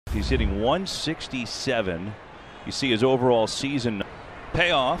He's hitting 167. You see his overall season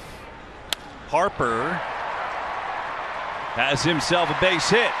payoff. Harper has himself a base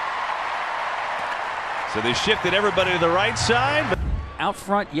hit. So they shifted everybody to the right side. Out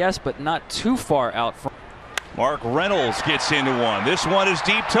front, yes, but not too far out front. Mark Reynolds gets into one. This one is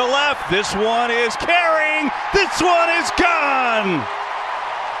deep to left. This one is carrying. This one is gone.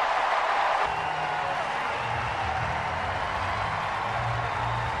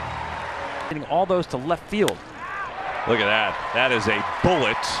 Getting all those to left field. Look at that. That is a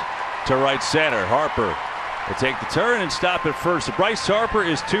bullet to right center. Harper will take the turn and stop at first. Bryce Harper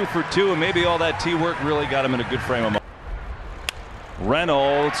is 2 for 2, and maybe all that tee work really got him in a good frame of mind.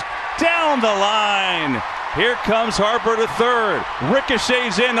 Reynolds down the line. Here comes Harper to third.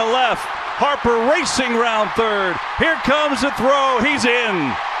 Ricochets into left. Harper racing round third. Here comes the throw. He's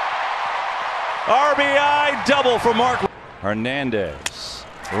in. RBI double for Mark Hernandez.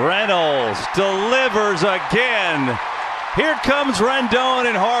 Reynolds delivers again. Here comes Rendon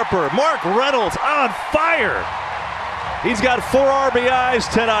and Harper. Mark Reynolds on fire. He's got 4 RBIs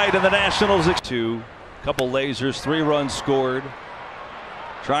tonight in the Nationals. Two, couple lasers, 3 runs scored.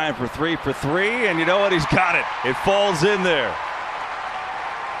 Trying for 3 for 3, and you know what? He's got it. It falls in there.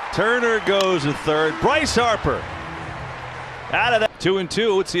 Turner goes to third. Bryce Harper out of that 2 and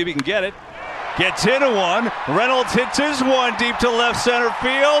 2. Let's see if he can get it. Gets into one. Reynolds hits his one deep to left center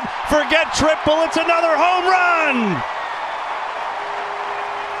field. Forget triple. It's another home run.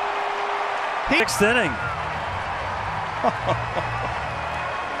 Sixth inning.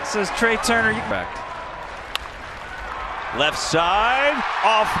 Says Trey Turner. Correct. Left side,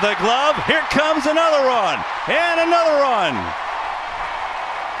 off the glove. Here comes another run, and another run.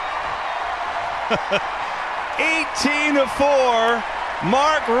 18-4.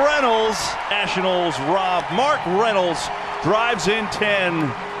 Mark Reynolds. Nationals rob. Mark Reynolds drives in 10.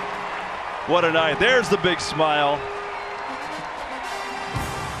 What a night. There's the big smile.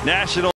 Nationals.